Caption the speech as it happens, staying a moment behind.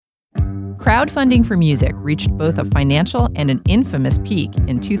Crowdfunding for music reached both a financial and an infamous peak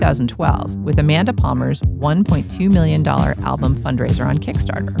in 2012 with Amanda Palmer's $1.2 million album fundraiser on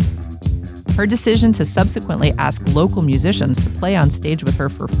Kickstarter. Her decision to subsequently ask local musicians to play on stage with her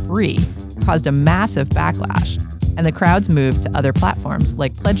for free caused a massive backlash, and the crowds moved to other platforms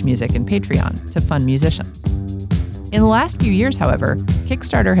like Pledge Music and Patreon to fund musicians. In the last few years, however,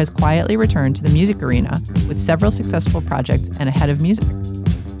 Kickstarter has quietly returned to the music arena with several successful projects and a head of music.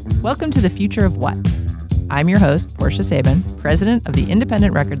 Welcome to The Future of What? I'm your host, Portia Sabin, president of the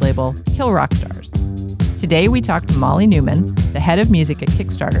independent record label Kill Rock Stars. Today we talk to Molly Neuman, the head of music at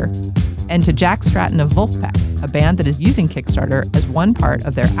Kickstarter, and to Jack Stratton of Vulfpeck, a band that is using Kickstarter as one part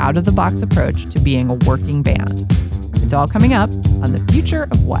of their out-of-the-box approach to being a working band. It's all coming up on The Future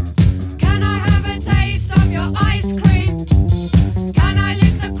of What? Can I have a taste of your ice cream? Can I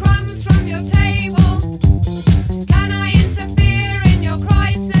lick the crumbs from your table? Can I interfere in your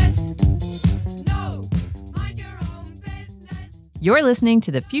crisis? No, mind your own business. You're listening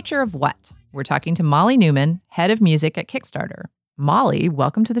to The Future of What? We're talking to Molly Neuman, head of music at Kickstarter. Molly,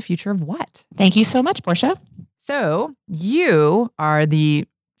 welcome to The Future of What? Thank you so much, Portia. So you are the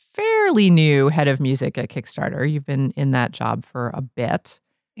fairly new head of music at Kickstarter. You've been in that job for a bit.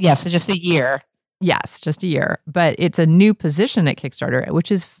 Yes, so just a year. Yes, just a year. But it's a new position at Kickstarter,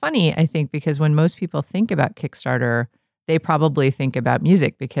 which is funny, I think, because when most people think about Kickstarter, they probably think about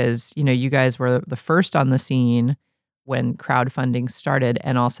music because, you know, you guys were the first on the scene when crowdfunding started.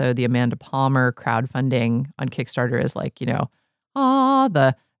 And also the Amanda Palmer crowdfunding on Kickstarter is like, you know,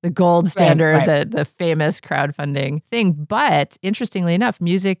 the gold standard, right. the famous crowdfunding thing. But interestingly enough,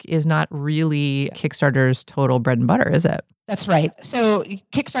 music is not really Kickstarter's total bread and butter, is it? That's right. So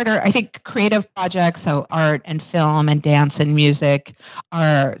Kickstarter, I think creative projects, so art and film and dance and music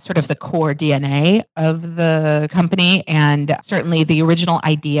are sort of the core DNA of the company. And certainly the original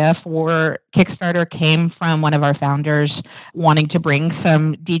idea for Kickstarter came from one of our founders wanting to bring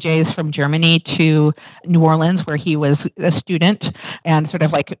some DJs from Germany to New Orleans, where he was a student, and sort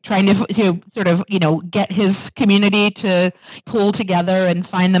of like trying to sort of, you know, get his community to pull together and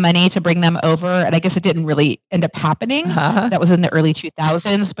find the money to bring them over. And I guess it didn't really end up happening. That was in the early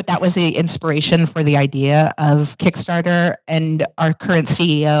 2000s, but that was the inspiration for the idea of Kickstarter. And our current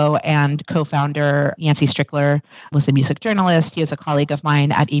CEO and co-founder, Yancey Strickler, was a music journalist. He is a colleague of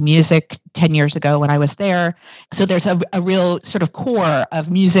mine at eMusic 10 years ago when I was there. So there's a real sort of core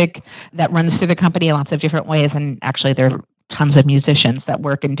of music that runs through the company in lots of different ways. And actually there are tons of musicians that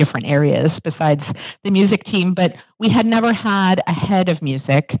work in different areas besides the music team, but we had never had a head of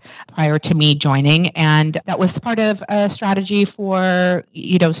music prior to me joining, and that was part of a strategy for,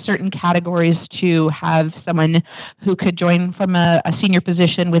 you know, certain categories to have someone who could join from a senior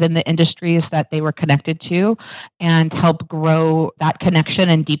position within the industries that they were connected to and help grow that connection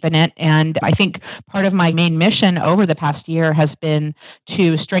and deepen it. And I think part of my main mission over the past year has been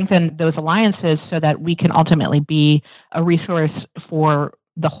to strengthen those alliances so that we can ultimately be a resource for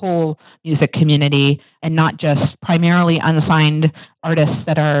the whole music community and not just primarily unsigned artists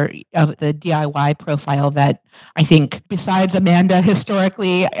that are of the DIY profile that I think, besides Amanda,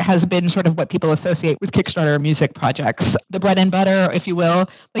 historically has been sort of what people associate with Kickstarter music projects. The bread and butter, if you will,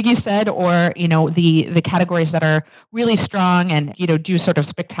 like you said, or, you know, the categories that are really strong and, you know, do sort of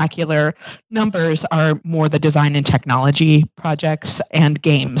spectacular numbers are more the design and technology projects and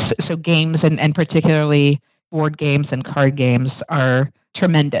games. So games and particularly board games and card games are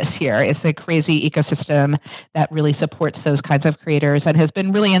tremendous here. It's a crazy ecosystem that really supports those kinds of creators and has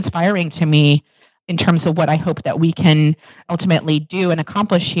been really inspiring to me in terms of what I hope that we can ultimately do and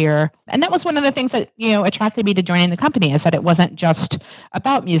accomplish here. And that was one of the things that, you know, attracted me to joining the company, is that it wasn't just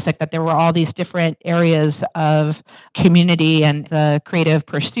about music, that there were all these different areas of community and the creative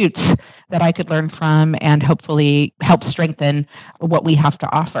pursuits that I could learn from and hopefully help strengthen what we have to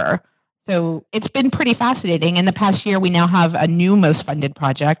offer. So it's been pretty fascinating. In the past year, we now have a new most funded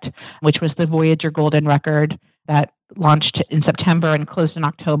project, which was the Voyager Golden record that launched in September and closed in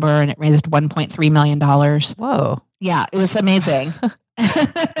October, and it raised $1.3 million. Whoa. Yeah, it was amazing.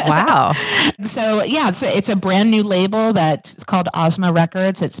 Wow. So yeah, it's a brand new label that's called Ozma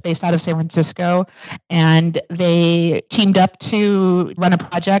Records. It's based out of San Francisco, and they teamed up to run a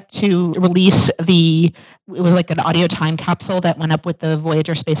project to release it was like an audio time capsule that went up with the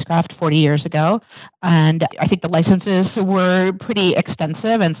Voyager spacecraft 40 years ago. And I think the licenses were pretty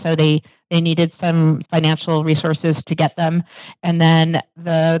extensive, and so they needed some financial resources to get them. And then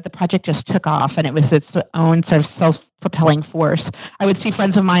the project just took off, and it was its own sort of propelling force. I would see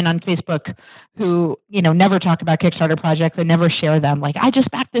friends of mine on Facebook who, never talk about Kickstarter projects and never share them. Like, I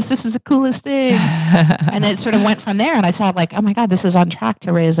just backed this. This is the coolest thing. And it sort of went from there. And I saw like, oh my God, this is on track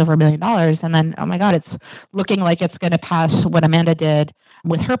to raise over $1 million. And then, oh my God, it's looking like it's going to pass what Amanda did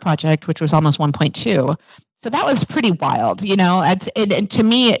with her project, which was almost 1.2. So that was pretty wild, and to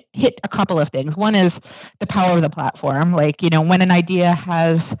me, it hit a couple of things. One is the power of the platform. Like, when an idea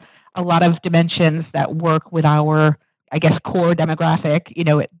has a lot of dimensions that work with our, I guess, core demographic,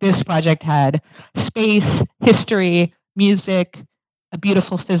 this project had space, history, music, a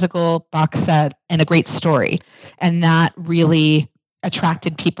beautiful physical box set, and a great story. And that really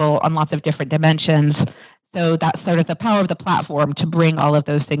attracted people on lots of different dimensions. So that's sort of the power of the platform to bring all of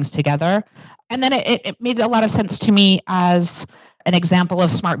those things together. And then it made a lot of sense to me as an example of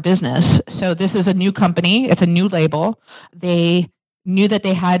smart business. So this is a new company. It's a new label. They knew that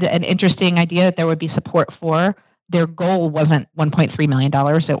they had an interesting idea that there would be support for. Their goal wasn't $1.3 million.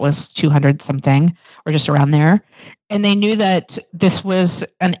 It was 200 something or just around there. And they knew that this was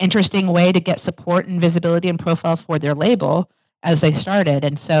an interesting way to get support and visibility and profile for their label as they started.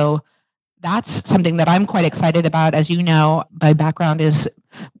 And so that's something that I'm quite excited about. As you know, my background is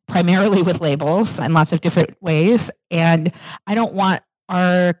primarily with labels in lots of different ways. And I don't want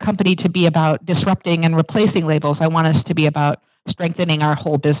our company to be about disrupting and replacing labels. I want us to be about strengthening our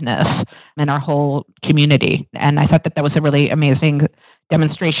whole business and our whole community. And I thought that that was a really amazing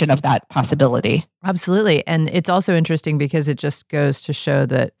demonstration of that possibility. Absolutely. And it's also interesting because it just goes to show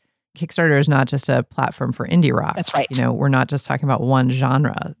that Kickstarter is not just a platform for indie rock. That's right. We're not just talking about one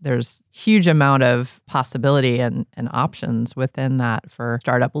genre. There's huge amount of possibility and options within that for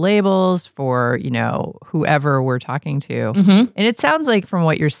startup labels, for, whoever we're talking to. Mm-hmm. And it sounds like from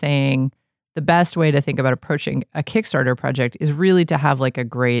what you're saying, the best way to think about approaching a Kickstarter project is really to have like a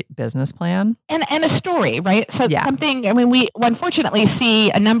great business plan. And a story, right? So Yeah. we unfortunately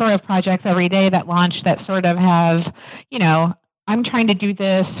see a number of projects every day that launch that sort of have, I'm trying to do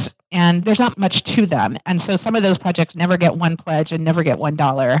this, and there's not much to them. And so some of those projects never get one pledge and never get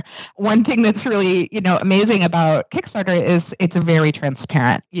 $1. One thing that's really, amazing about Kickstarter is it's very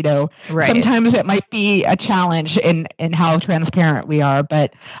transparent. Right. Sometimes it might be a challenge in how transparent we are,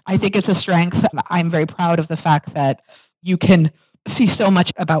 but I think it's a strength. I'm very proud of the fact that you can see so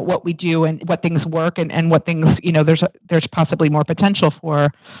much about what we do and what things work and what things, there's possibly more potential for.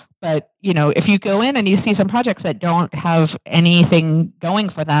 But, if you go in and you see some projects that don't have anything going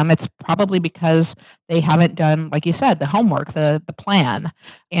for them, it's probably because they haven't done, like you said, the homework, the plan.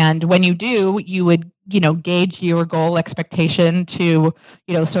 And when you do, you would, gauge your goal expectation to,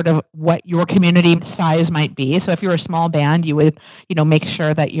 sort of what your community size might be. So if you're a small band, you would, make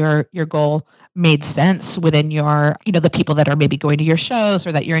sure that your goal made sense within your, the people that are maybe going to your shows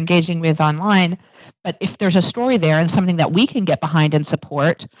or that you're engaging with online. But if there's a story there and something that we can get behind and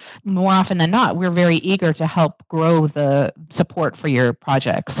support, more often than not, we're very eager to help grow the support for your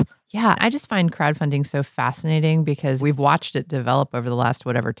projects. Yeah, I just find crowdfunding so fascinating because we've watched it develop over the last,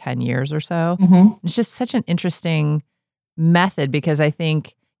 10 years or so. Mm-hmm. It's just such an interesting method because I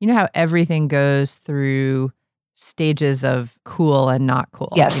think, how everything goes through stages of cool and not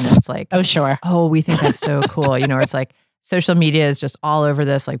cool. Yes. It's like, Oh, sure. oh, we think that's so cool. Or it's like social media is just all over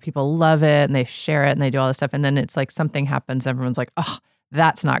this. Like people love it and they share it and they do all this stuff. And then it's like something happens. Everyone's like, oh,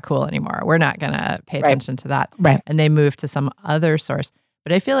 that's not cool anymore. We're not going to pay attention to that. Right. And they move to some other source.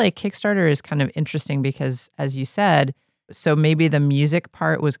 But I feel like Kickstarter is kind of interesting because, as you said, so maybe the music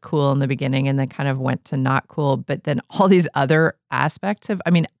part was cool in the beginning and then kind of went to not cool. But then all these other aspects of,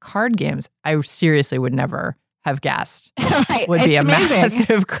 card games, I seriously would never have guessed Right. would be It's a amazing.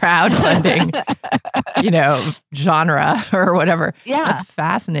 massive crowdfunding, genre or whatever. Yeah. That's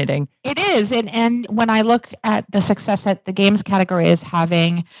fascinating. It is. And when I look at the success that the games category is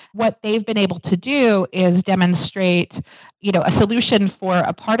having, what they've been able to do is demonstrate, a solution for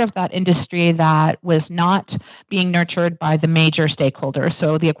a part of that industry that was not being nurtured by the major stakeholders.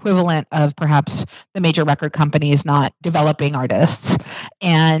 So the equivalent of perhaps the major record companies not developing artists.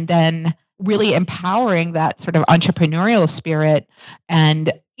 And then really empowering that sort of entrepreneurial spirit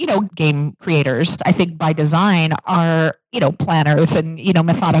and, game creators, I think by design are, planners and,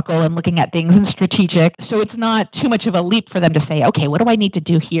 methodical and looking at things and strategic. So it's not too much of a leap for them to say, okay, what do I need to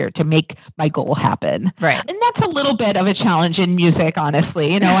do here to make my goal happen? Right. And that's a little bit of a challenge in music,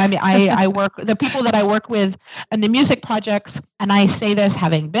 honestly. I work, the people that I work with in the music projects, and I say this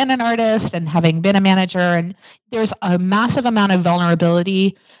having been an artist and having been a manager, and there's a massive amount of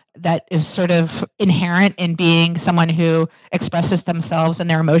vulnerability that is sort of inherent in being someone who expresses themselves and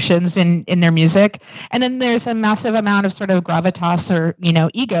their emotions in their music. And then there's a massive amount of sort of gravitas or,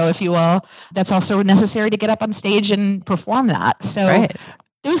 ego, if you will, that's also necessary to get up on stage and perform that. So Right.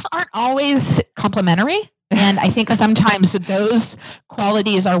 those aren't always complementary. And I think sometimes those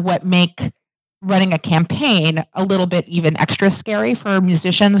qualities are what make running a campaign a little bit even extra scary for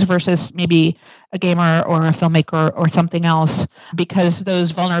musicians versus maybe a gamer or a filmmaker or something else, because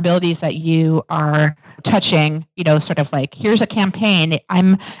those vulnerabilities that you are touching, sort of like, here's a campaign,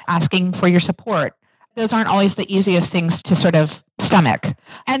 I'm asking for your support. Those aren't always the easiest things to sort of stomach.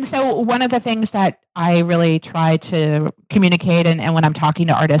 And so one of the things that I really try to communicate, and when I'm talking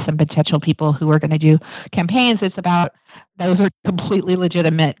to artists and potential people who are going to do campaigns, it's about those are completely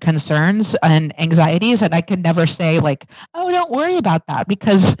legitimate concerns and anxieties. And I could never say like, oh, don't worry about that,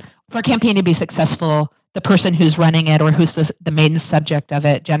 because for a campaign to be successful, the person who's running it or who's the main subject of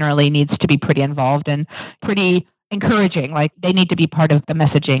it generally needs to be pretty involved and pretty encouraging. Like, they need to be part of the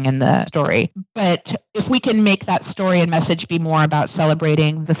messaging and the story. But if we can make that story and message be more about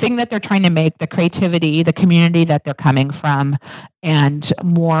celebrating the thing that they're trying to make, the creativity, the community that they're coming from, and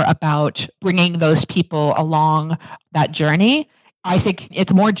more about bringing those people along that journey, I think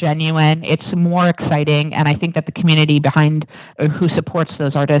it's more genuine, it's more exciting, and I think that the community behind who supports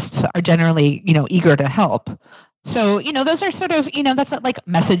those artists are generally, eager to help. So, those are sort of, that's like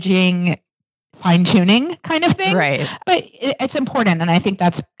messaging fine-tuning kind of thing. Right. But it's important, and I think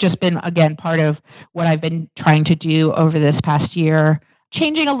that's just been, again, part of what I've been trying to do over this past year,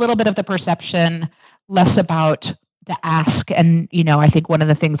 changing a little bit of the perception, less about the ask. And, I think one of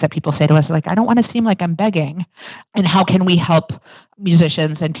the things that people say to us is like, I don't want to seem like I'm begging. And how can we help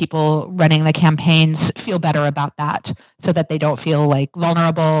musicians and people running the campaigns feel better about that so that they don't feel like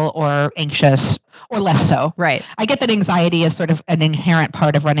vulnerable or anxious or less so? Right. I get that anxiety is sort of an inherent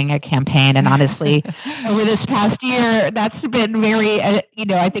part of running a campaign. And honestly, over this past year, that's been very,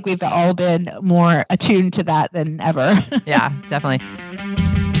 I think we've all been more attuned to that than ever. Yeah, definitely.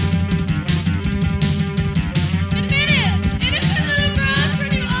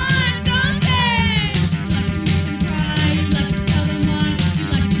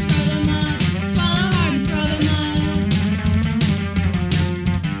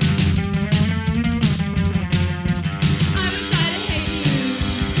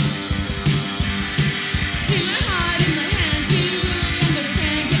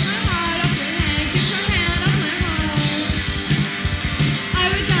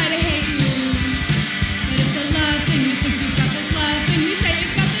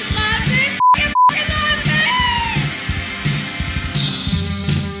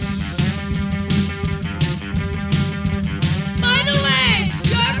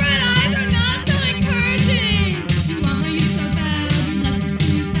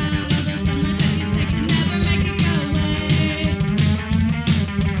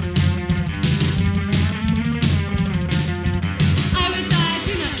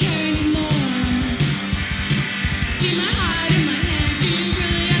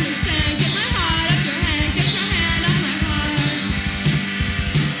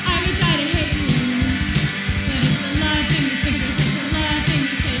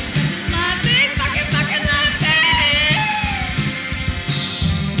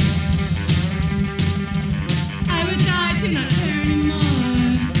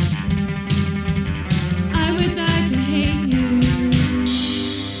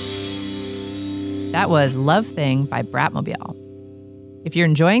 That was Love Thing by Bratmobile. If you're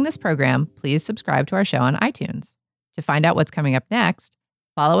enjoying this program, please subscribe to our show on iTunes. To find out what's coming up next,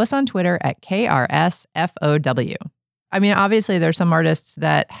 follow us on Twitter at KRSFOW. I mean, obviously, there's some artists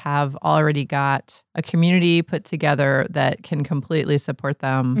that have already got a community put together that can completely support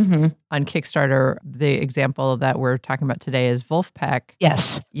them on Kickstarter. The example that we're talking about today is Vulfpeck. Yes.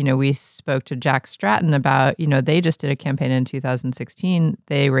 We spoke to Jack Stratton about, they just did a campaign in 2016.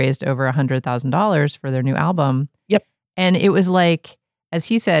 They raised over $100,000 for their new album. Yep. And it was like, as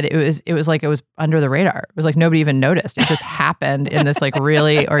he said, it was like it was under the radar. It was like nobody even noticed. It just happened in this like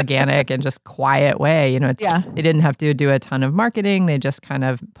really organic and just quiet way. They didn't have to do a ton of marketing. They just kind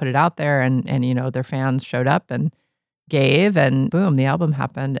of put it out there, and their fans showed up and gave, and boom, the album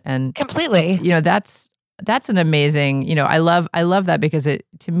happened. And completely. That's an amazing, I love that, because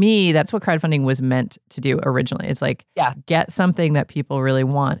to me, that's what crowdfunding was meant to do originally. It's like, get something that people really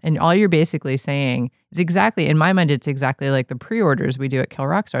want. And all you're basically saying is exactly, in my mind, it's exactly like the pre-orders we do at Kill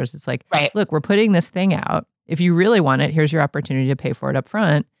Rock Stars. It's like, look, we're putting this thing out. If you really want it, here's your opportunity to pay for it up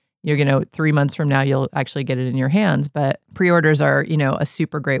front. you're 3 months from now, you'll actually get it in your hands. But pre-orders are, a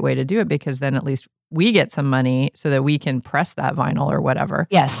super great way to do it because then at least we get some money so that we can press that vinyl or whatever.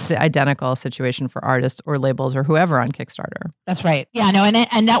 Yes. It's the identical situation for artists or labels or whoever on Kickstarter. That's right. Yeah, no,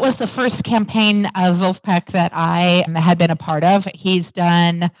 and that was the first campaign of Vulfpeck that I had been a part of. He's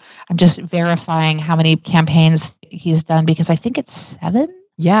done, I'm just verifying how many campaigns he's done because I think it's 7.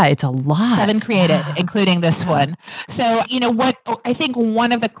 Yeah, it's a lot. 7 created, including this one. So, what I think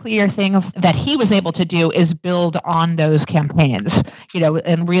one of the clear things that he was able to do is build on those campaigns,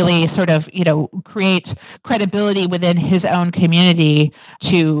 and really sort of, create credibility within his own community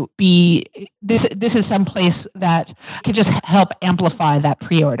to be, this is some place that could just help amplify that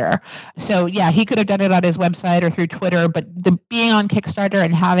pre-order. So, yeah, he could have done it on his website or through Twitter, but being on Kickstarter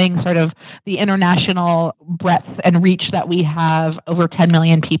and having sort of the international breadth and reach that we have, over 10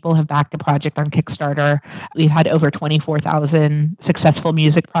 million people have backed the project on Kickstarter. We've had over 24,000 successful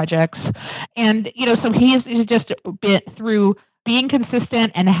music projects. And, so he's just been through being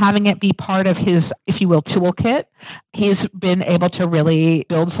consistent and having it be part of his, if you will, toolkit. He's been able to really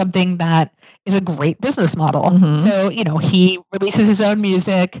build something that is a great business model. Mm-hmm. So, he releases his own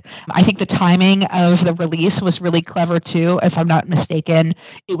music. I think the timing of the release was really clever too. If I'm not mistaken,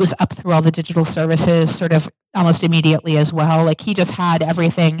 it was up through all the digital services sort of almost immediately as well. Like he just had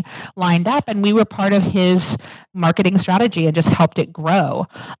everything lined up and we were part of his marketing strategy and just helped it grow.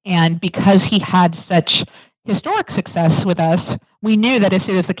 And because he had such historic success with us, we knew that as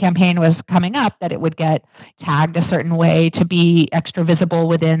soon as the campaign was coming up that it would get tagged a certain way to be extra visible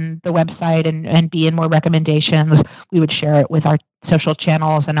within the website and be in more recommendations. We would share it with our social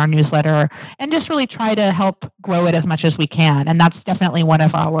channels and our newsletter and just really try to help grow it as much as we can. And that's definitely one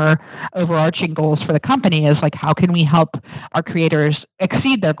of our overarching goals for the company is like, how can we help our creators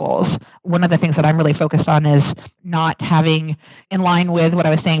exceed their goals? One of the things that I'm really focused on is not having, in line with what I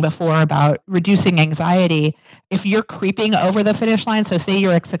was saying before about reducing anxiety, if you're creeping over the finish line, so say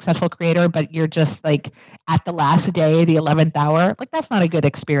you're a successful creator, but you're just like at the last day, the 11th hour, like that's not a good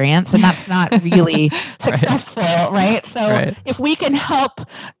experience and that's not really successful, right? So if we can help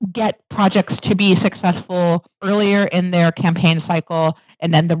get projects to be successful earlier in their campaign cycle,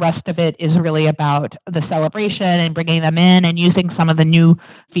 and then the rest of it is really about the celebration and bringing them in and using some of the new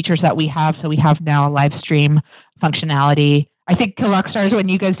features that we have. So we have now a live stream functionality. I think Kill Rock Stars, when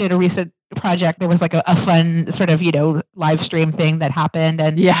you guys did a recent project, there was like a fun sort of, live stream thing that happened.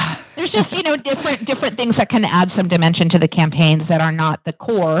 And there's just, different things that can add some dimension to the campaigns that are not the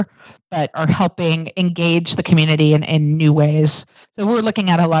core, but are helping engage the community in new ways. So we're looking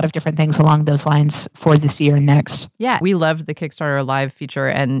at a lot of different things along those lines for this year and next. Yeah, we loved the Kickstarter live feature.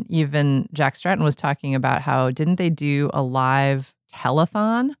 And even Jack Stratton was talking about how, didn't they do a live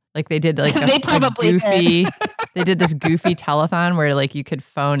telethon? Like they did like a goofy, they did this goofy telethon where like you could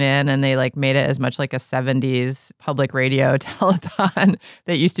phone in and they like made it as much like a 70s public radio telethon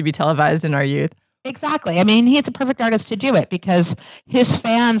that used to be televised in our youth. Exactly. I mean, he's a perfect artist to do it because his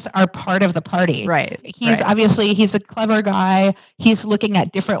fans are part of the party. Right. Obviously, he's a clever guy. He's looking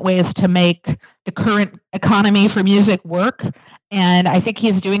at different ways to make the current economy for music work. And I think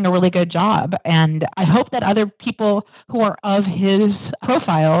he's doing a really good job. And I hope that other people who are of his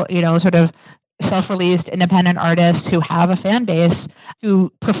profile, sort of self-released independent artists who have a fan base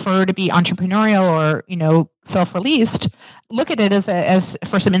who prefer to be entrepreneurial or, self-released, look at it as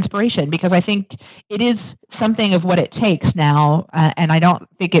for some inspiration, because I think it is something of what it takes now. And I don't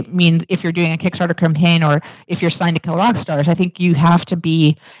think it means if you're doing a Kickstarter campaign or if you're signed to Kill Rock Stars, I think you have to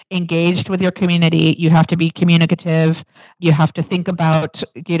be engaged with your community. You have to be communicative. You have to think about,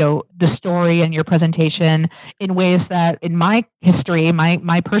 the story and your presentation in ways that in my history,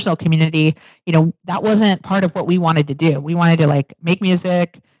 my personal community, that wasn't part of what we wanted to do. We wanted to like make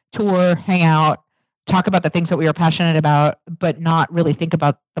music, tour, hang out, talk about the things that we were passionate about, but not really think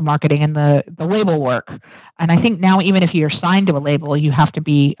about the marketing and the label work. And I think now, even if you're signed to a label, you have to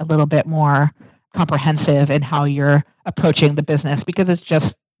be a little bit more comprehensive in how you're approaching the business because it's just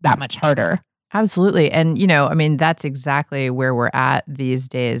that much harder. Absolutely. And, that's exactly where we're at these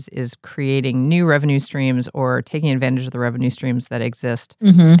days is creating new revenue streams or taking advantage of the revenue streams that exist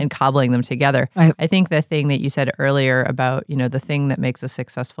and cobbling them together. Right. I think the thing that you said earlier about, the thing that makes a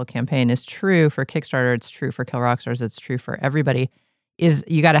successful campaign is true for Kickstarter. It's true for Kill Rock Stars. It's true for everybody is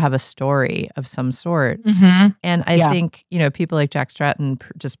you got to have a story of some sort. Mm-hmm. And I think, people like Jack Stratton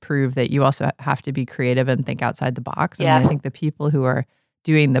just prove that you also have to be creative and think outside the box. I mean, I think the people who are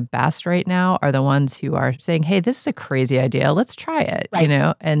doing the best right now are the ones who are saying, hey, this is a crazy idea. Let's try it,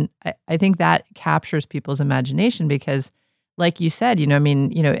 And I think that captures people's imagination because like you said,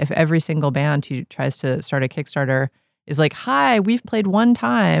 if every single band who tries to start a Kickstarter is like, hi, we've played one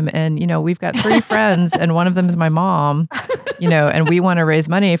time and, we've got 3 friends and one of them is my mom, and we want to raise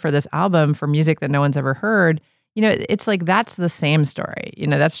money for this album for music that no one's ever heard. It's like, that's the same story.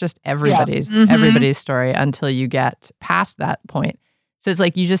 That's just everybody's story until you get past that point. So it's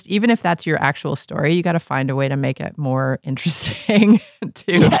like, even if that's your actual story, you got to find a way to make it more interesting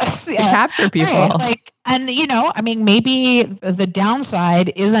to capture people. Right. Maybe the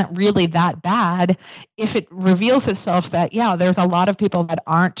downside isn't really that bad if it reveals itself that, there's a lot of people that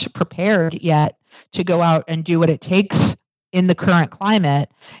aren't prepared yet to go out and do what it takes in the current climate.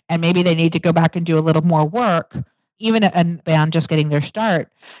 And maybe they need to go back and do a little more work, even a band just getting their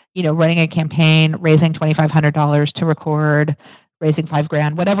start, running a campaign, raising $2,500 to record, raising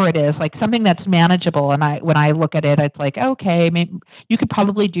 $5,000, whatever it is, like something that's manageable. And when I look at it, it's like, okay, maybe you could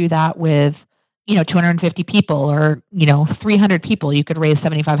probably do that with, 250 people or, 300 people. You could raise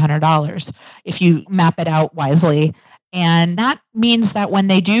 $7,500 if you map it out wisely. And that means that when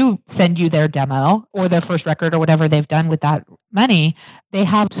they do send you their demo or their first record or whatever they've done with that money, they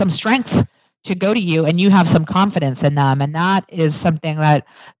have some strength to go to you and you have some confidence in them. And that is something that,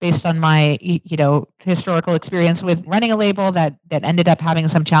 based on my, historical experience with running a label that ended up having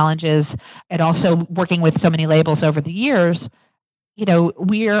some challenges and also working with so many labels over the years,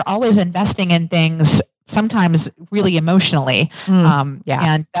 we're always investing in things sometimes really emotionally.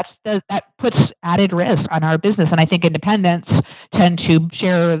 And that puts added risk on our business. And I think independents tend to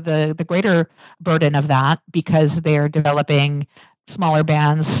share the greater burden of that because they're developing smaller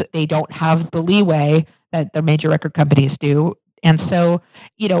bands. They don't have the leeway that the major record companies do. And so,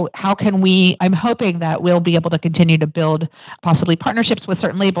 how can I'm hoping that we'll be able to continue to build possibly partnerships with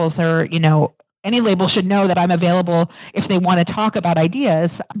certain labels or, any label should know that I'm available if they want to talk about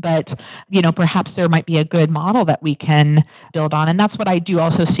ideas, but, perhaps there might be a good model that we can build on. And that's what I do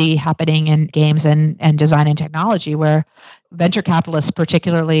also see happening in games and design and technology, where venture capitalists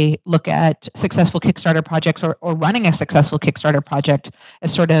particularly look at successful Kickstarter projects or running a successful Kickstarter project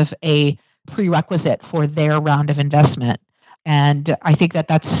as sort of a prerequisite for their round of investment. And I think that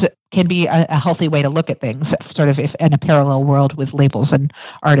can be a healthy way to look at things, sort of if in a parallel world with labels and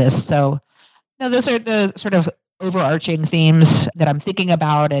artists. So those are the sort of overarching themes that I'm thinking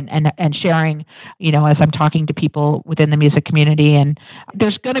about and sharing, as I'm talking to people within the music community. And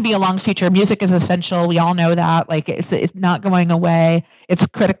there's going to be a long future. Music is essential. We all know that. Like it's not going away. It's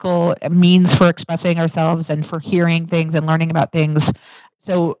critical means for expressing ourselves and for hearing things and learning about things.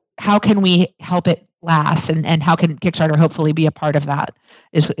 So how can we help it last? And how can Kickstarter hopefully be a part of that?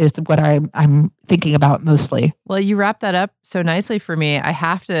 Is what I'm thinking about mostly. Well, you wrapped that up so nicely for me. I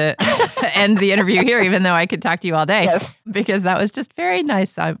have to end the interview here, even though I could talk to you all day, because that was just very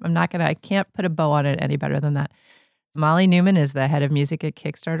nice. I can't put a bow on it any better than that. Molly Neuman is the head of music at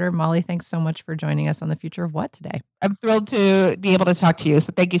Kickstarter. Molly, thanks so much for joining us on The Future of What today. I'm thrilled to be able to talk to you. So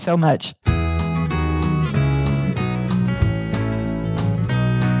thank you so much.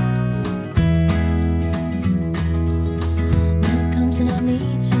 And I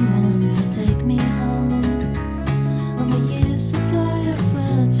need someone to take me home. I'm a year's supply of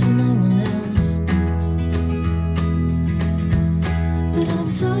words for no one else. But I'm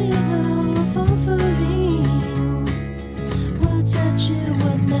tired now of offering words that you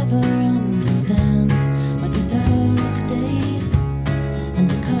would never understand. Like a dark day and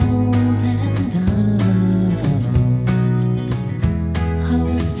a cold and down. How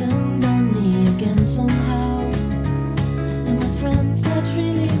it's turned on me again somehow. Friends that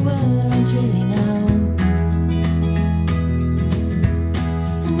really were aren't really now.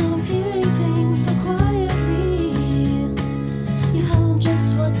 And I'm hearing things so quietly. You hold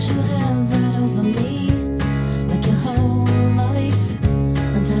just what you have right over me, like your whole life,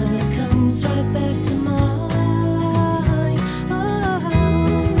 until it comes right back to mine.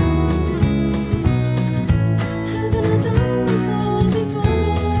 Haven't I done this all before?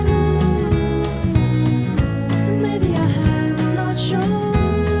 Maybe I have. Sure.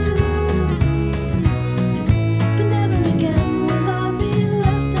 But never again will I be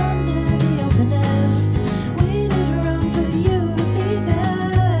left under the open air, waiting around for you to be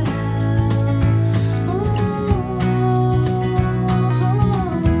there.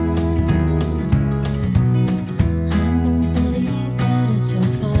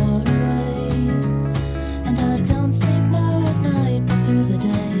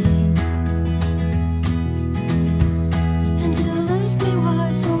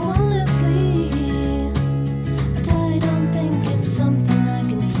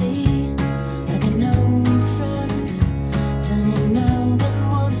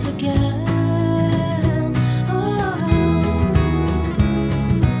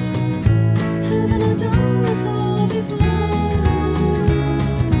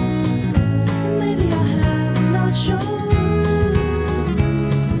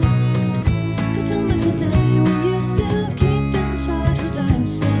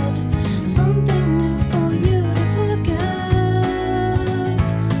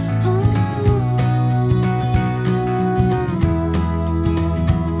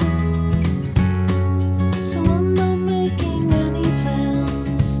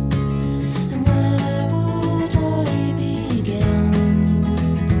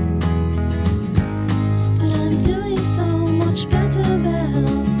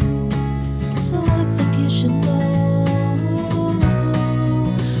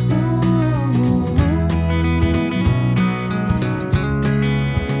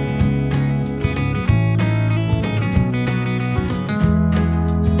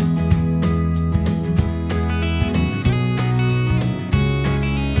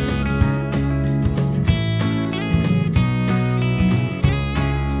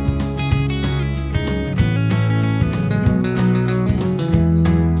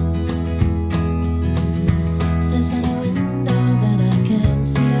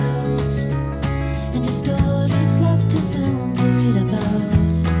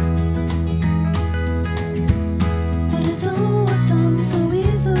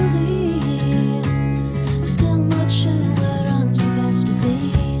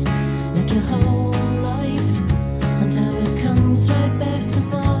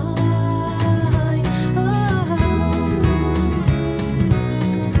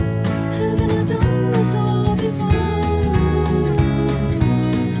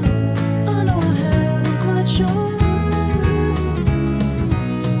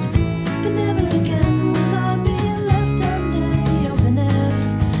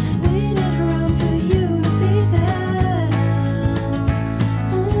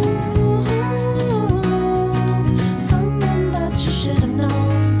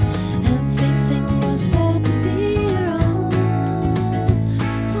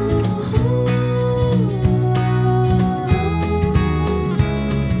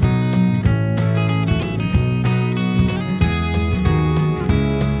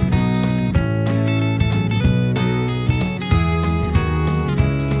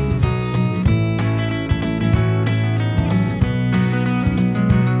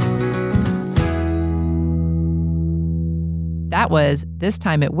 That was This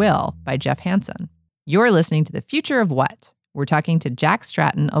Time It Will by Jeff Hansen. You're listening to The Future of What? We're talking to Jack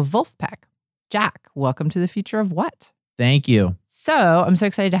Stratton of Vulfpeck. Jack, welcome to The Future of What? Thank you. So I'm so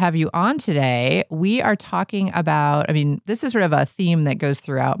excited to have you on today. We are talking about, this is sort of a theme that goes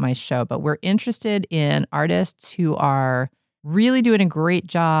throughout my show, but we're interested in artists who are really doing a great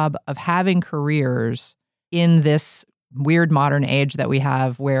job of having careers in this weird modern age that we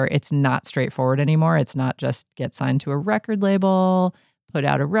have where it's not straightforward anymore. It's not just get signed to a record label, put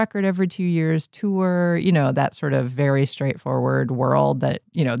out a record every 2 years, tour, that sort of very straightforward world that,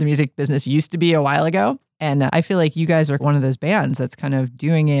 the music business used to be a while ago. And I feel like you guys are one of those bands that's kind of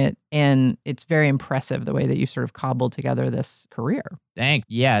doing it. And it's very impressive the way that you sort of cobbled together this career. Thanks.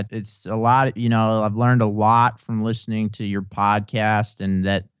 Yeah, it's a lot. I've learned a lot from listening to your podcast, and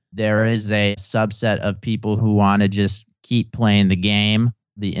that there is a subset of people who want to just keep playing the game,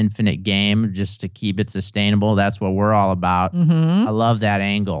 the infinite game, just to keep it sustainable. That's what we're all about. Mm-hmm. I love that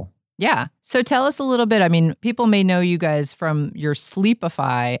angle. Yeah. So tell us a little bit. People may know you guys from your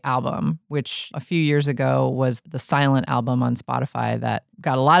Sleepify album, which a few years ago was the silent album on Spotify that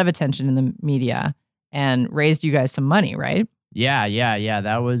got a lot of attention in the media and raised you guys some money, right? Yeah.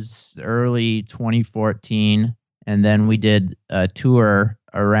 That was early 2014. And then we did a tour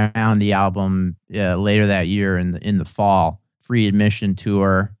around the album later that year in the fall, free admission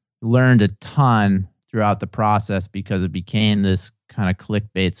tour. Learned a ton throughout the process because it became this kind of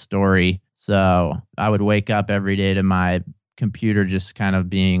clickbait story. So I would wake up every day to my computer just kind of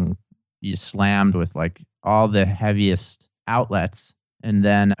being slammed with like all the heaviest outlets. And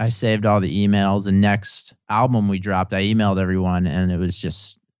then I saved all the emails. And next album we dropped, I emailed everyone, and it was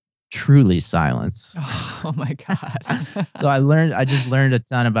just truly silence. Oh my God. So I just learned a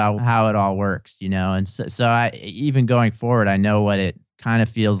ton about how it all works, and so I, even going forward, I know what it kind of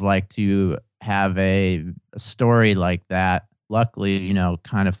feels like to have a story like that. Luckily,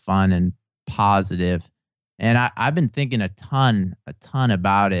 kind of fun and positive. And I've been thinking a ton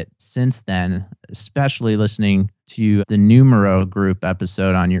about it since then, especially listening to the Numero Group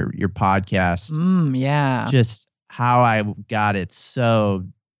episode on your podcast. Yeah. Just how I got it so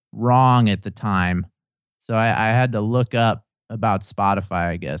wrong at the time. So I had to look up about Spotify,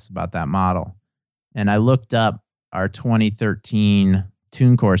 I guess, about that model. And I looked up our 2013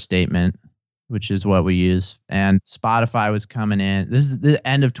 TuneCore statement, which is what we use. And Spotify was coming in. This is the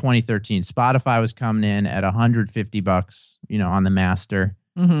end of 2013. Spotify was coming in at $150, on the master.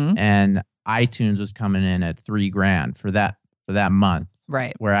 Mm-hmm. And iTunes was coming in at $3,000 for that month.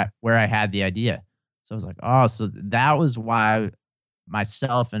 Right. Where I had the idea. So I was like, oh, so that was why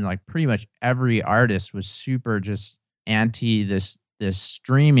myself and like pretty much every artist was super just anti this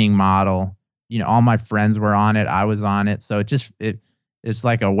streaming model. All my friends were on it. I was on it. So it's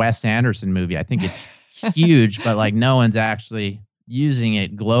like a Wes Anderson movie. I think it's huge, but like no one's actually using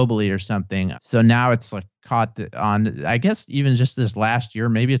it globally or something. So now it's like caught on, I guess even just this last year,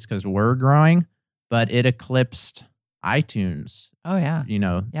 maybe it's because we're growing, but it eclipsed iTunes. Oh yeah.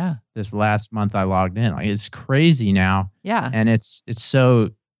 Yeah. This last month I logged in. Like it's crazy now. Yeah. And it's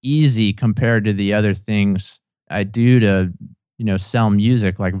so easy compared to the other things I do to, sell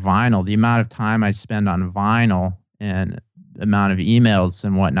music like vinyl. The amount of time I spend on vinyl and amount of emails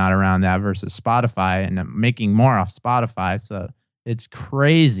and whatnot around that versus Spotify, and I'm making more off Spotify. So it's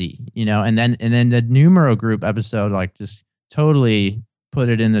crazy, and then the Numero Group episode, like just totally put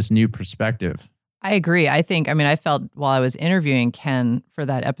it in this new perspective. I agree. I think, I felt while I was interviewing Ken for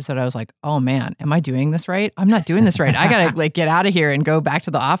that episode, I was like, oh man, am I doing this right? I'm not doing this right. I got to get out of here and go back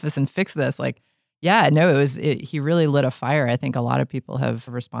to the office and fix this. He really lit a fire. I think a lot of people have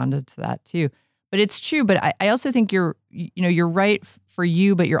responded to that too. But it's true. But I also think you're right for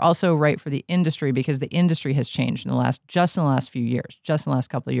you, but you're also right for the industry, because the industry has changed in the last few years, just in the last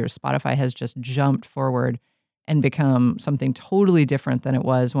couple of years. Spotify has just jumped forward and become something totally different than it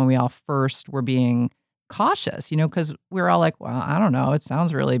was when we all first were being cautious, because we were all like, well, I don't know, it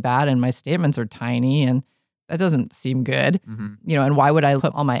sounds really bad and my statements are tiny and that doesn't seem good, and why would I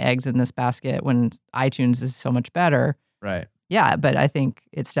put all my eggs in this basket when iTunes is so much better? Right. Yeah, but I think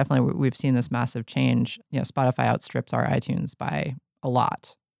it's definitely, we've seen this massive change. Spotify outstrips our iTunes by a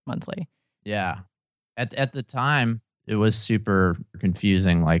lot monthly. Yeah. At the time, it was super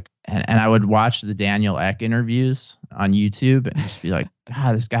confusing. And I would watch the Daniel Ek interviews on YouTube and just be like,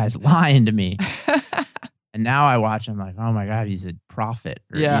 God, this guy's lying to me. And now I watch him like, oh my God, he's a prophet.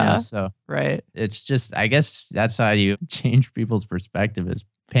 So right. It's just, I guess that's how you change people's perspective, is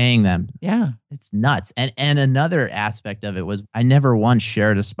paying them. Yeah. It's nuts. And another aspect of it was I never once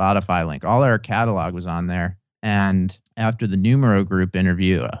shared a Spotify link. All our catalog was on there. And after the Numero Group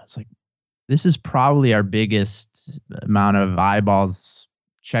interview, I was like, this is probably our biggest amount of eyeballs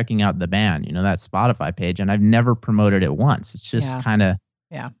checking out the band, that Spotify page. And I've never promoted it once. It's just Yeah. kind of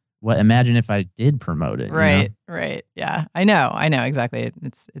Yeah. imagine if I did promote it. Right. Right. Yeah. I know exactly.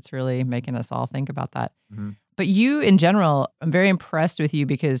 It's really making us all think about that. Mhm. But you, in general, I'm very impressed with you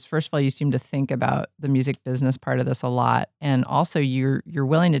because, first of all, you seem to think about the music business part of this a lot, and also you're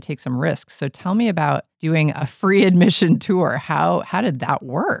willing to take some risks. So tell me about doing a free admission tour. How did that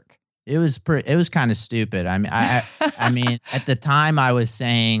work? It was kind of stupid. I mean, I mean, at the time I was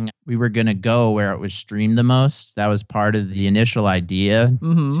saying we were going to go where it was streamed the most. That was part of the initial idea.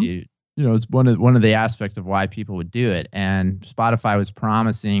 Mm-hmm. It's one of the aspects of why people would do it. And Spotify was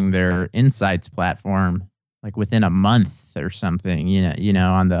promising their insights platform like within a month or something,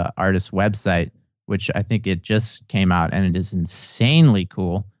 on the artist's website, which I think it just came out, and it is insanely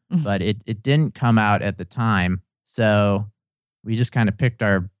cool, but it didn't come out at the time. So we just kind of picked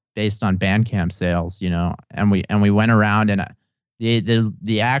based on Bandcamp sales, and we went around, and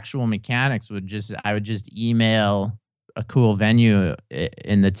the actual mechanics I would just email a cool venue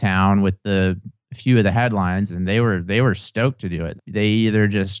in the town with a few of the headlines, and they were stoked to do it. They either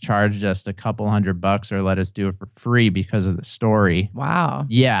just charged us a couple $100 or let us do it for free because of the story. Wow.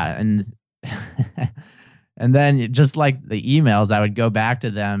 Yeah, and and then just like the emails, I would go back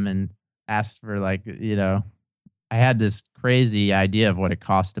to them and ask for I had this crazy idea of what it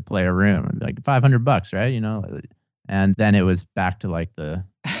cost to play a room. I'd be like $500, right? And then it was back to like the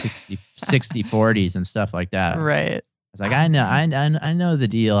 60 40s and stuff like that. Right. It's like, I know the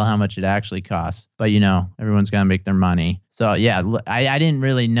deal, how much it actually costs, but everyone's got to make their money. So yeah, I didn't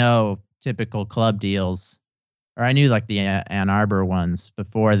really know typical club deals, or I knew like the Ann Arbor ones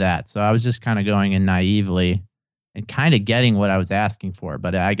before that. So I was just kind of going in naively and kind of getting what I was asking for.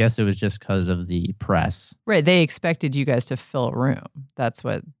 But I guess it was just because of the press. Right. They expected you guys to fill a room. That's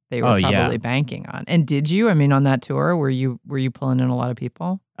what they were Oh, probably yeah. banking on. And did you? I mean, on that tour, were you pulling in a lot of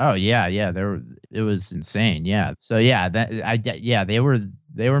people? Oh yeah. It was insane. Yeah. So yeah, they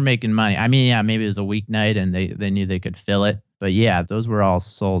were making money. I mean, yeah, maybe it was a weeknight and they knew they could fill it. But yeah, those were all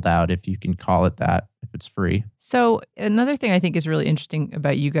sold out, if you can call it that, if it's free. So another thing I think is really interesting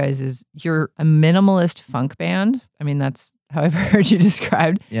about you guys is you're a minimalist funk band. I mean, that's how I've heard you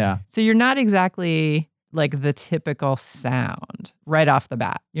described. Yeah. So you're not exactly like the typical sound right off the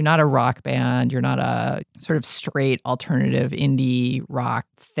bat. You're not a rock band. You're not a sort of straight alternative indie rock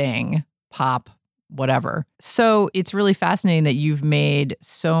thing, pop, whatever. So it's really fascinating that you've made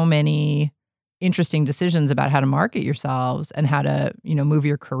so many interesting decisions about how to market yourselves and how to, move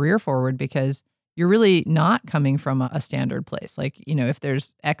your career forward, because you're really not coming from a standard place. Like, if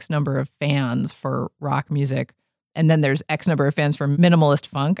there's X number of fans for rock music and then there's X number of fans for minimalist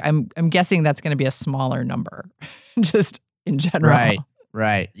funk, I'm guessing that's going to be a smaller number just in general.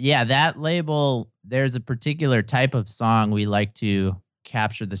 Right. Yeah, that label, there's a particular type of song we like to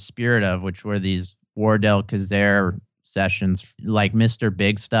capture the spirit of, which were these Wardell Kazare sessions. Like Mr.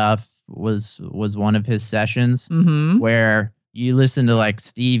 Big Stuff was one of his sessions, where you listen to like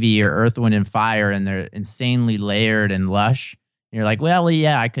Stevie or Earth, Wind and Fire, and they're insanely layered and lush. And you're like, well,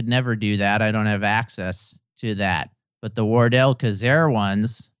 yeah, I could never do that. I don't have access to that. But the Wardell Kazare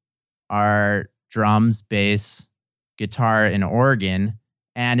ones are drums, bass, guitar, and organ.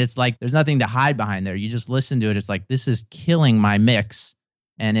 And it's like there's nothing to hide behind there. You just listen to it. It's like, this is killing my mix.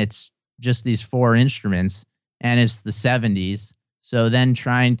 And it's just these four instruments. And it's the 70s. So then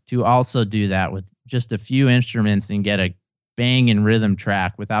trying to also do that with just a few instruments and get a banging rhythm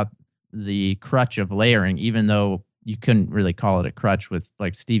track without the crutch of layering, even though you couldn't really call it a crutch with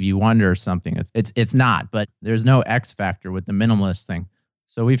like Stevie Wonder or something. It's not, but there's no X factor with the minimalist thing.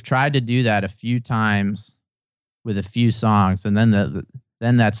 So we've tried to do that a few times with a few songs, and then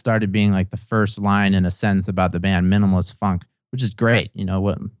that started being like the first line in a sentence about the band Minimalist Funk, which is great,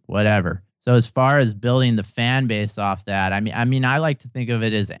 whatever. So as far as building the fan base off that, I mean, I like to think of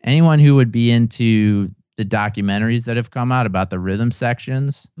it as anyone who would be into the documentaries that have come out about the rhythm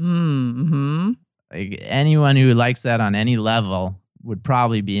sections. Mm-hmm. Like anyone who likes that on any level would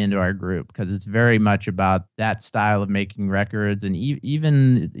probably be into our group, because it's very much about that style of making records, and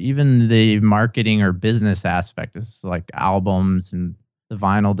even the marketing or business aspect. It's like albums, and the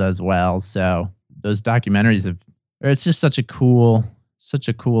vinyl does well. So those documentaries it's just such a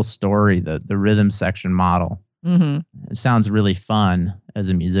cool story, the rhythm section model. It sounds really fun as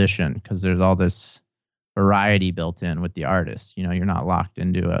a musician because there's all this variety built in with the artist. You're not locked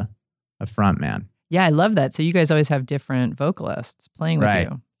into a front man. Yeah, I love that. So you guys always have different vocalists playing with Right.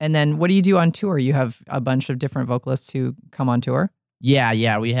 you. And then what do you do on tour? You have a bunch of different vocalists who come on tour?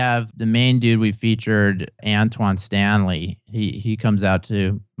 Yeah. We have the main dude we featured, Antoine Stanley. He comes out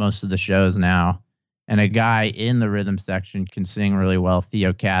to most of the shows now. And a guy in the rhythm section can sing really well,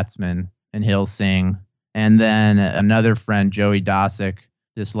 Theo Katzman, and he'll sing. And then another friend, Joey Dosick,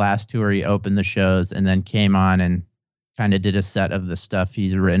 this last tour, he opened the shows and then came on and kind of did a set of the stuff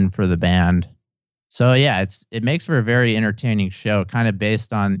he's written for the band. So yeah, it makes for a very entertaining show, kind of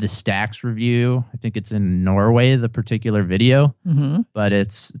based on the Stax review. I think it's in Norway, the particular video, but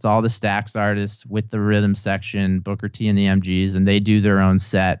it's all the Stax artists with the rhythm section, Booker T and the MGs, and they do their own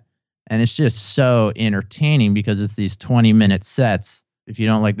set. And it's just so entertaining because it's these 20-minute sets. If you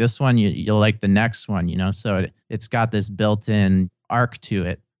don't like this one, you'll like the next one, you know? So it's got this built-in arc to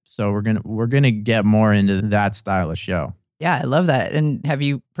it. So we're gonna get more into that style of show. Yeah, I love that. And have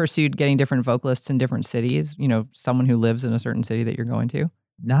you pursued getting different vocalists in different cities? You know, someone who lives in a certain city that you're going to?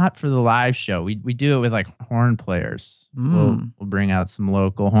 Not for the live show. We do it with like horn players. We'll bring out some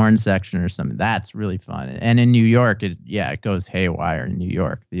local horn section or something. That's really fun. And in New York, it goes haywire in New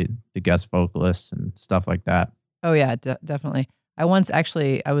York. The guest vocalists and stuff like that. Oh yeah, definitely. I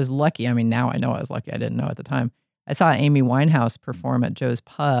was lucky. I mean, now I know I was lucky. I didn't know at the time. I saw Amy Winehouse perform at Joe's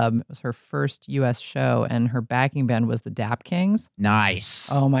Pub. It was her first U.S. show, and her backing band was the Dap Kings. Nice.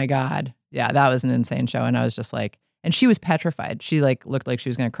 Oh my God. Yeah, that was an insane show. And I was just like, and she was petrified. She like looked like she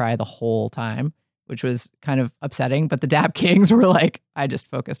was going to cry the whole time, which was kind of upsetting. But the Dap Kings were like, I just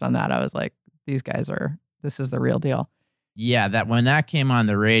focused on that. I was like, this is the real deal. Yeah, that when that came on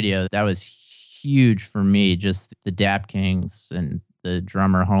the radio, that was huge for me. Just the Dap Kings and the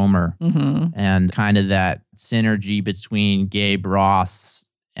drummer Homer, and kind of that synergy between Gabe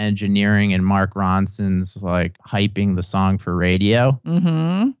Ross engineering and Mark Ronson's like hyping the song for radio.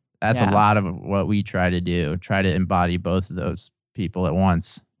 That's a lot of what we try to do. Try to embody both of those people at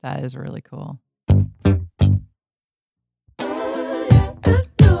once. That is really cool.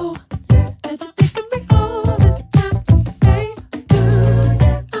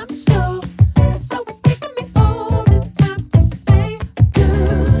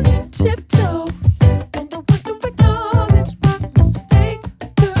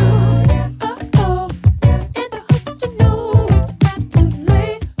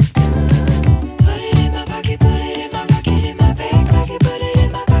 Put it in my pocket, put it in my bag, pocket, put it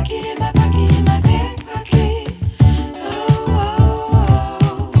in my pocket, in my pocket, in my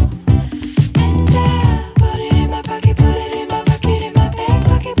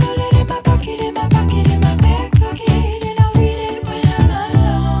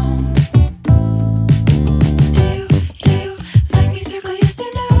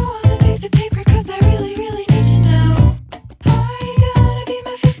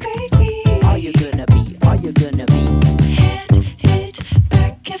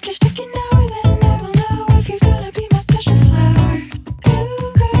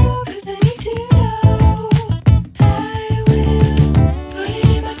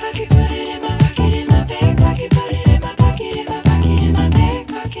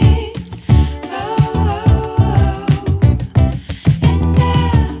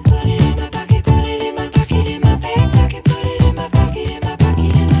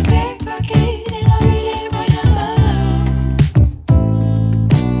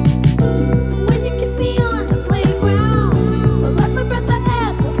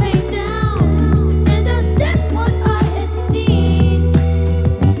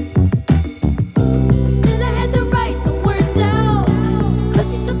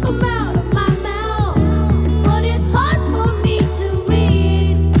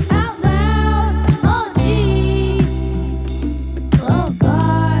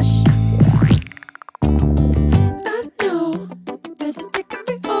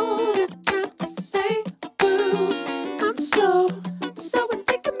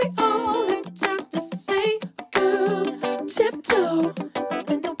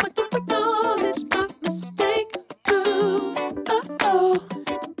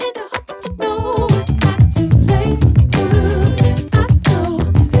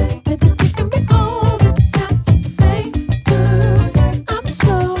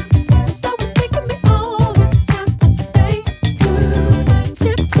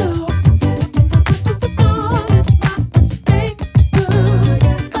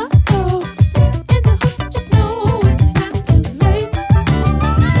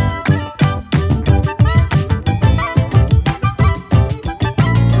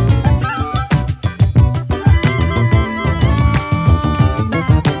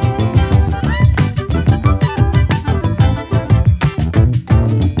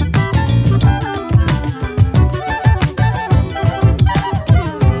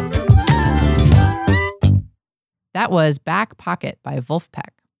That was Back Pocket by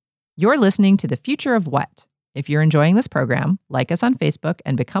Vulfpeck. You're listening to The Future of What? If you're enjoying this program, like us on Facebook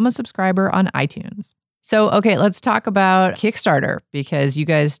and become a subscriber on iTunes. So, okay, let's talk about Kickstarter, because you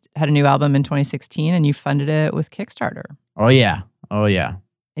guys had a new album in 2016 and you funded it with Kickstarter. Oh yeah.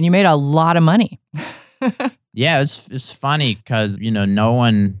 And you made a lot of money. Yeah, it's funny because no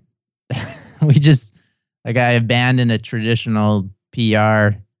one. We just I abandoned a traditional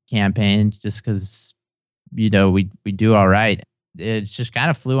PR campaign just because we do all right. It's just kind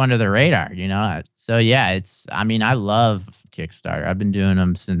of flew under the radar, So yeah, I love Kickstarter. I've been doing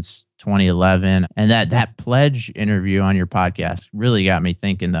them since 2011, and that pledge interview on your podcast really got me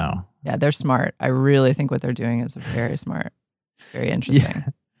thinking, though. Yeah, they're smart. I really think what they're doing is very smart, very interesting.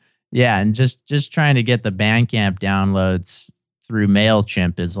 Yeah, and just trying to get the Bandcamp downloads through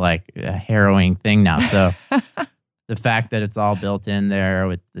MailChimp is like a harrowing thing now. So the fact that it's all built in there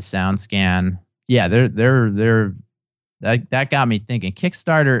with the SoundScan, yeah, that got me thinking.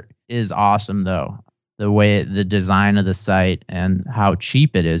 Kickstarter is awesome, though. The design of the site and how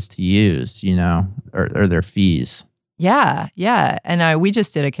cheap it is to use, or their fees. Yeah. And we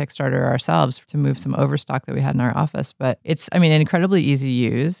just did a Kickstarter ourselves to move some overstock that we had in our office. But it's, incredibly easy to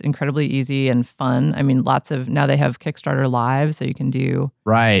use, incredibly easy and fun. Now they have Kickstarter Live, so you can do,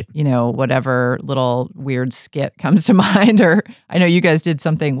 right, whatever little weird skit comes to mind. Or I know you guys did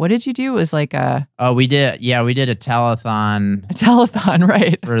something. What did you do? It was like we did a telethon. A telethon,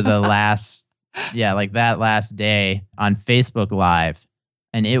 right. For the last, that last day on Facebook Live.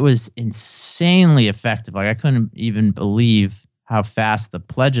 And it was insanely effective. Like, I couldn't even believe how fast the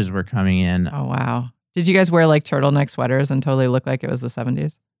pledges were coming in. Oh, wow. Did you guys wear like turtleneck sweaters and totally look like it was the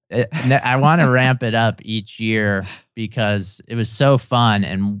 70s? I want to ramp it up each year because it was so fun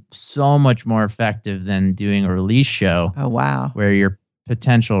and so much more effective than doing a release show. Oh, wow. Where your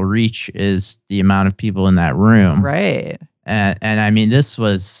potential reach is the amount of people in that room. Right. And this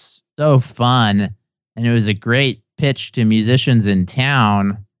was so fun. And it was a great pitch to musicians in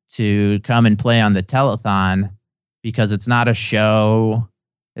town to come and play on the telethon, because it's not a show,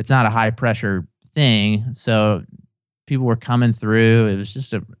 it's not a high pressure thing. So people were coming through. It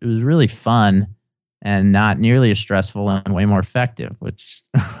was it was really fun and not nearly as stressful and way more effective, which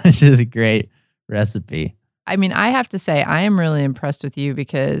is a great recipe. I have to say, I am really impressed with you,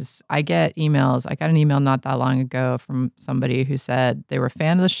 because I get emails. I got an email not that long ago from somebody who said they were a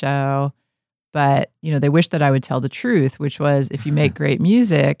fan of the show, but, they wish that I would tell the truth, which was, if you make great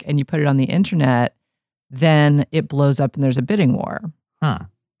music and you put it on the internet, then it blows up and there's a bidding war. Huh.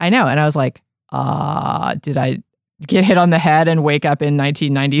 I know. And I was like, did I get hit on the head and wake up in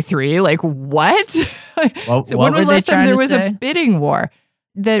 1993? Like, what? Well, So what when was were the last they time trying there to was say? a bidding war?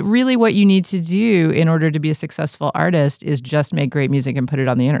 That really what you need to do in order to be a successful artist is just make great music and put it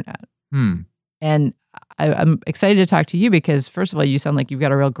on the internet. And I'm excited to talk to you because, first of all, you sound like you've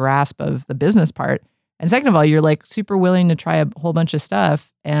got a real grasp of the business part. And second of all, you're like super willing to try a whole bunch of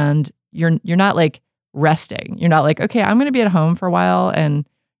stuff, and you're not like resting. You're not like, okay, I'm going to be at home for a while. And,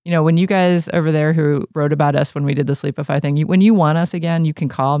 when you guys over there who wrote about us when we did the Sleepify thing, when you want us again, you can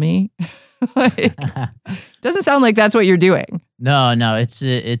call me. Doesn't sound like that's what you're doing. No, it's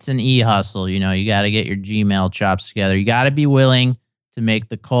an e-hustle. You got to get your Gmail chops together. You got to be willing to make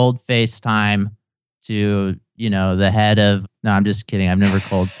the cold FaceTime to, the head of. No, I'm just kidding. I've never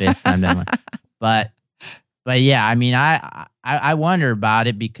cold FaceTimed anyone. But yeah, I wonder about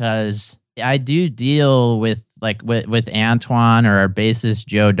it because I do deal with Antoine or our bassist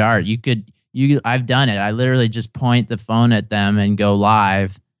Joe Dart. I've done it. I literally just point the phone at them and go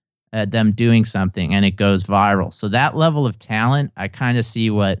live at them doing something, and it goes viral. So that level of talent, I kind of see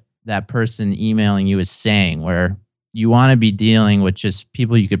what that person emailing you is saying, where you want to be dealing with just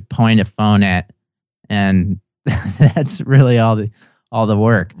people you could point a phone at, and that's really all the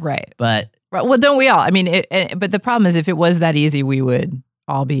work. Right. But well, don't we all? But the problem is, if it was that easy, we would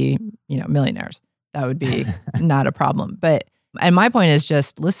all be, millionaires. That would be not a problem. And my point is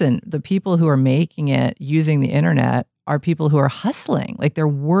just, listen, the people who are making it using the internet are people who are hustling. Like, they're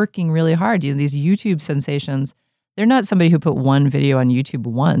working really hard. These YouTube sensations, they're not somebody who put one video on YouTube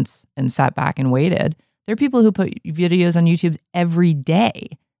once and sat back and waited. They're people who put videos on YouTube every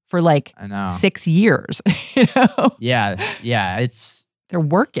day for 6 years. Yeah. They're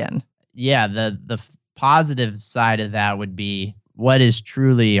working. Yeah. The positive side of that would be, what is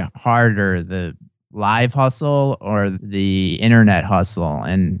truly harder, the live hustle or the internet hustle?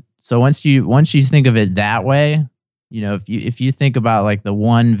 And so once you think of it that way, if you think about the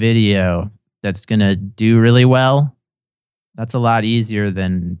one video that's going to do really well, that's a lot easier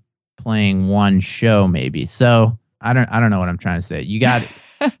than playing one show maybe. So I don't know what I'm trying to say. You got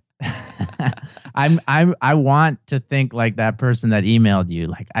I want to think like that person that emailed you.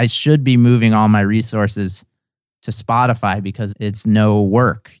 Like, I should be moving all my resources to Spotify because it's no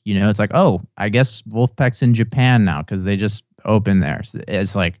work. You know, it's like, oh, I guess Vulfpeck's in Japan now because they just opened there. So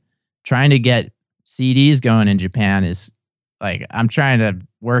it's like trying to get CDs going in Japan is like, I'm trying to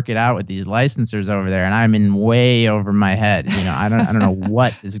work it out with these licensors over there, and I'm in way over my head. You know, I don't know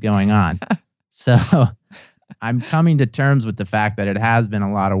what is going on. So I'm coming to terms with the fact that it has been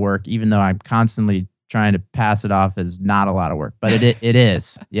a lot of work, even though I'm constantly trying to pass it off as not a lot of work. But it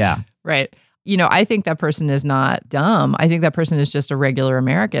is. Yeah. Right. You know, I think that person is not dumb. I think that person is just a regular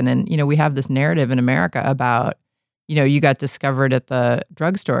American. And, you know, we have this narrative in America about, you know, you got discovered at the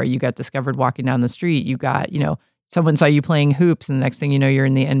drugstore, you got discovered walking down the street, you got, you know, someone saw you playing hoops, and the next thing you know, you're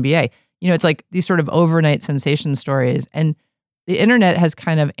in the NBA. You know, it's like these sort of overnight sensation stories. And the internet has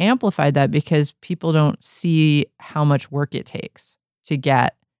kind of amplified that because people don't see how much work it takes to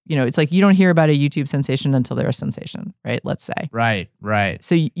get, you know, it's like you don't hear about a YouTube sensation until they're a sensation, right? Let's say. Right.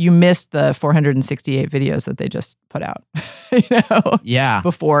 So you missed the 468 videos that they just put out, you know? Yeah.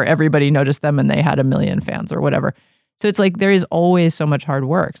 Before everybody noticed them and they had 1 million fans or whatever. So it's like there is always so much hard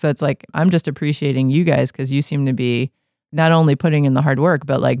work. So it's like I'm just appreciating you guys because you seem to be not only putting in the hard work,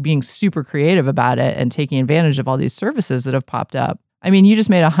 but like being super creative about it and taking advantage of all these services that have popped up. I mean, you just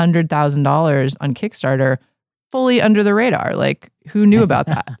made $100,000 on Kickstarter fully under the radar. Like, who knew about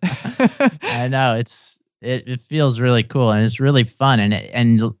that? I know it feels really cool, and it's really fun.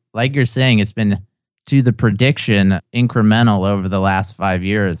 And like you're saying, it's been to the prediction incremental over the last 5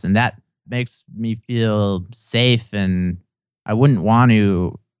 years. And that makes me feel safe, and I wouldn't want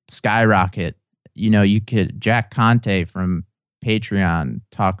to skyrocket. You know, Jack Conte from Patreon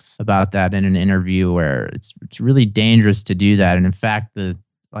talks about that in an interview where it's really dangerous to do that. And in fact,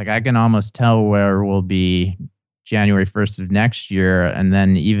 I can almost tell where we'll be January 1st of next year, and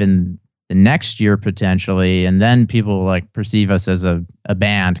then even the next year potentially, and then people like perceive us as a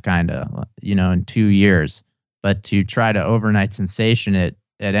band kind of, you know, in 2 years. But to try to overnight sensation it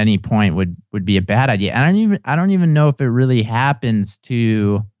at any point would be a bad idea. And I don't even know if it really happens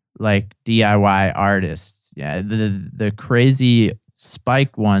to like DIY artists. Yeah, the crazy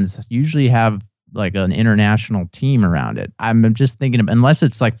spike ones usually have like an international team around it. I'm just thinking of, unless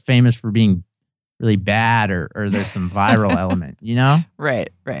it's like famous for being really bad or there's some viral element, you know? Right.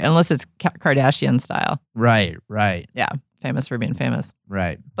 Unless it's Kardashian style. Right. Yeah. Famous for being famous.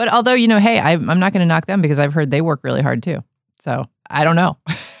 Right. But although, you know, hey, I'm not going to knock them because I've heard they work really hard too. So I don't know.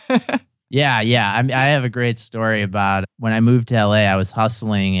 Yeah. I mean, I have a great story about when I moved to LA, I was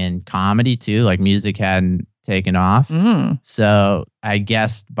hustling in comedy too. Like music hadn't taken off. So I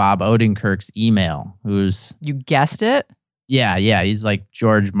guessed Bob Odenkirk's email, You guessed it? Yeah. He's like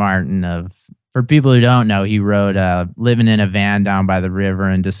George Martin for people who don't know, he wrote Living in a Van Down by the River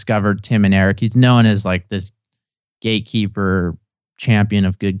and Discovered Tim and Eric. He's known as like this gatekeeper champion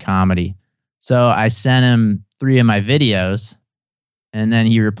of good comedy. So I sent him 3 of my videos, and then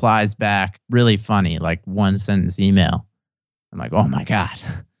he replies back really funny, like 1-sentence email. I'm like, oh my God.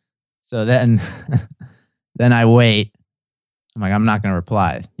 So then I wait. I'm like, I'm not going to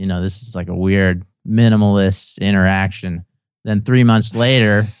reply. You know, this is like a weird minimalist interaction. Then 3 months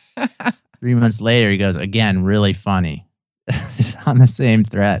later, he goes, again, really funny. Just on the same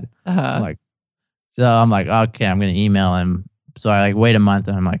thread. So I'm like, okay, I'm going to email him. So I like wait a month,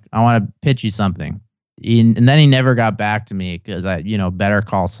 and I'm like, I want to pitch you something. And then he never got back to me because I, you know, Better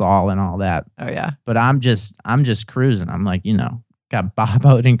Call Saul and all that. Oh yeah. But I'm just cruising. I'm like, you know, got Bob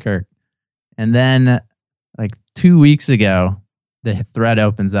Odenkirk. And then like 2 weeks ago, the thread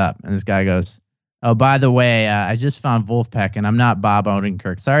opens up and this guy goes, oh, by the way, I just found Vulfpeck and I'm not Bob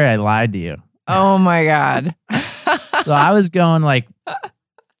Odenkirk. Sorry, I lied to you. Oh my God. So I was going like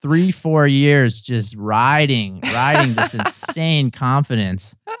 3-4 years just riding this insane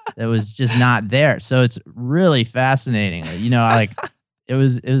confidence that was just not there. So it's really fascinating. You know, like it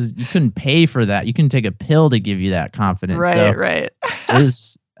was you couldn't pay for that. You couldn't take a pill to give you that confidence. Right.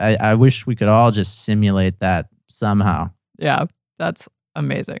 I wish we could all just simulate that somehow. Yeah, that's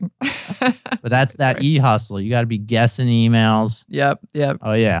amazing. But that's that e-hustle. You got to be guessing emails. Yep.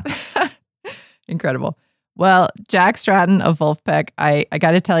 Oh yeah. Incredible. Well, Jack Stratton of Vulfpeck, I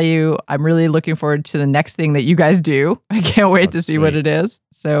got to tell you, I'm really looking forward to the next thing that you guys do. I can't wait to see what it is.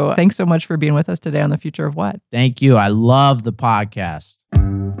 So thanks so much for being with us today on The Future of What. Thank you. I love the podcast.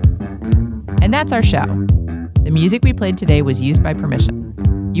 And that's our show. The music we played today was used by permission.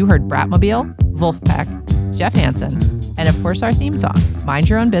 You heard Bratmobile, Vulfpeck, Jeff Hansen, and of course our theme song, Mind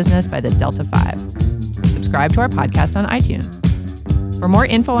Your Own Business by the Delta 5. Subscribe to our podcast on iTunes. For more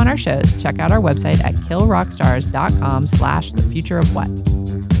info on our shows, check out our website at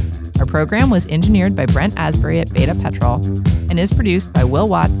killrockstars.com/thefutureofwhat. Our program was engineered by Brent Asbury at Beta Petrol and is produced by Will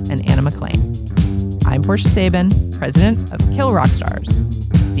Watts and Anna McLean. I'm Portia Sabin, president of Kill Rock Stars.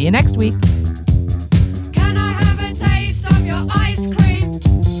 See you next week. Can I have a taste of your ice cream?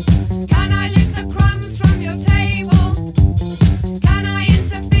 Can I lick the crumbs from your table? Can I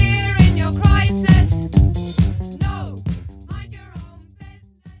interfere in your crisis? No, mind your own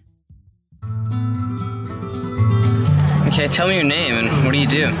business. Okay, tell me your name and what do you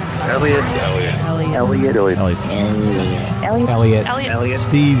do? Elliot.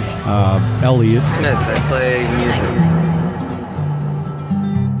 Steve, Elliot. Smith, I play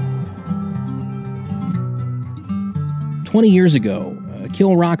music. 20 years ago,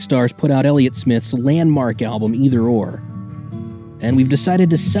 Kill Rock Stars put out Elliott Smith's landmark album, Either Or. And we've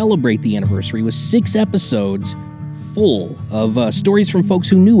decided to celebrate the anniversary with 6 episodes full of stories from folks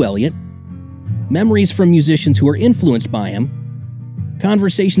who knew Elliott, memories from musicians who were influenced by him,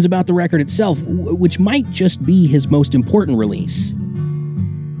 conversations about the record itself, which might just be his most important release,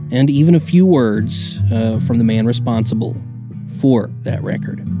 and even a few words from the man responsible for that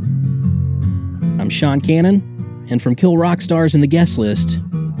record. I'm Sean Cannon, and from Kill Rock Stars in the guest list,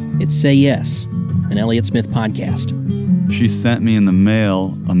 it's Say Yes, an Elliott Smith podcast. She sent me in the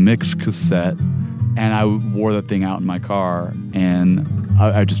mail a mix cassette, and I wore that thing out in my car, and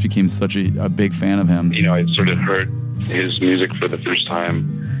I just became such a big fan of him. You know, I sort of heard his music for the first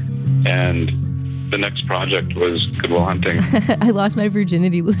time, and the next project was Good Will Hunting. I lost my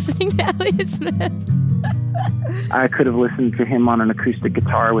virginity listening to Elliott Smith. I could have listened to him on an acoustic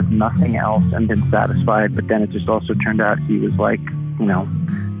guitar with nothing else and been satisfied, but then it just also turned out he was like, you know,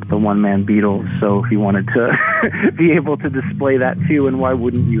 the one-man Beatles, so he wanted to be able to display that too, and why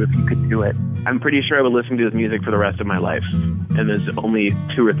wouldn't you if you could do it? I'm pretty sure I would listen to his music for the rest of my life, and there's only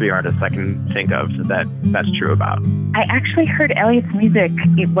 2 or 3 artists I can think of that's true about. I actually heard Elliott's music.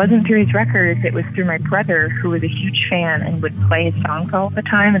 It wasn't through his records, it was through my brother, who was a huge fan and would play his songs all the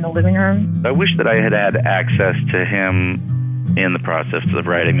time in the living room. I wish that I had had access to him in the process of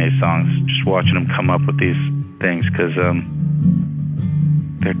writing these songs, just watching him come up with these things, because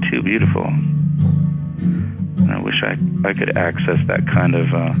they're too beautiful. And I wish I could access that kind of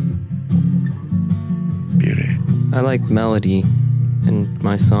beauty. I like melody, and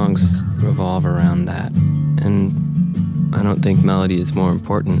my songs revolve around that. And I don't think melody is more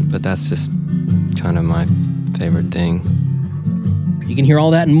important, but that's just kind of my favorite thing. You can hear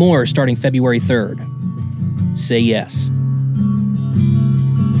all that and more starting February 3rd. Say Yes.